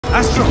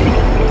Astro.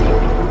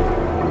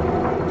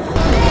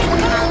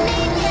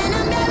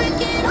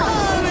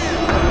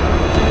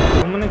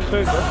 Woman is so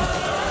good.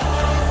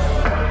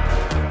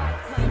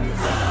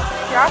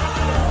 क्या?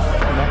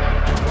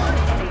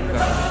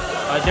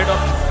 Jet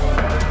off.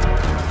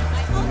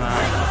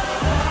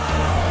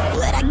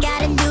 What I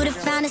gotta do to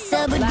find a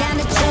subway down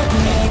the truck,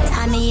 man?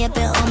 Tie me up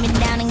and hold me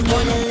down and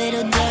get a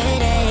little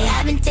dirty.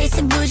 I've been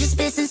tasting bougie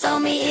spit since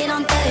told me it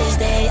on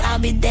Thursday. I'll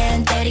be there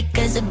in 30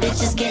 cause the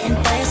bitch is getting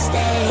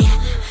thirsty.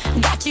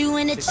 Got you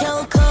in a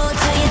chokehold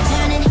till you're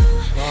turning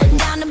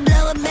down to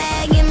blow a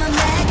bag in my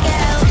back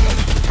out.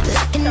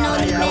 Locking on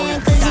the man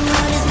cause you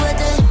know this what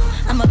the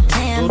I'm a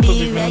plan B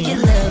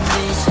regular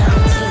bitch.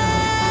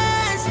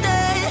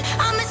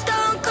 I'm a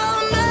stone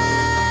cold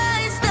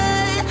monster.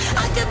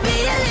 I could be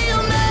a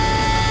little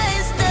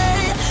monster.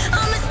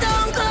 I'm a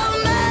stone cold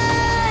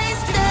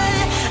monster.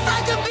 I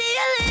could be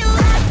a little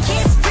hot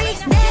kiss freak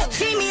that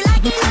treat me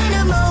like an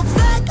animal.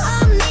 Fuck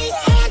on me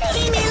and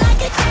eat me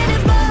like a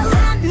cannibal.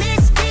 I'm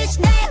this bitch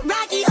that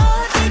Rocky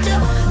or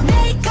Vigil.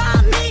 They call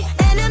me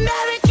an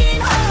American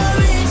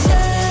Orange.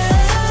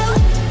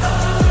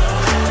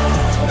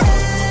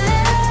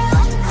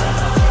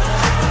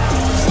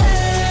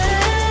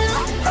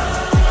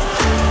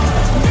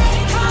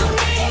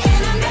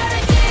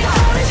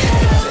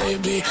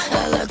 Baby,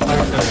 I like when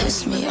you piss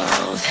me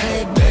off.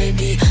 Hey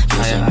baby,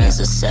 usually means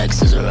the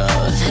sex is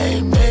rough.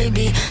 Hey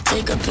baby,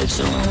 take a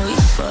picture when we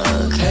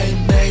fuck. Hey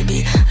baby,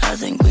 I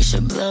think we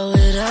should blow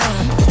it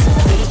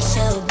up.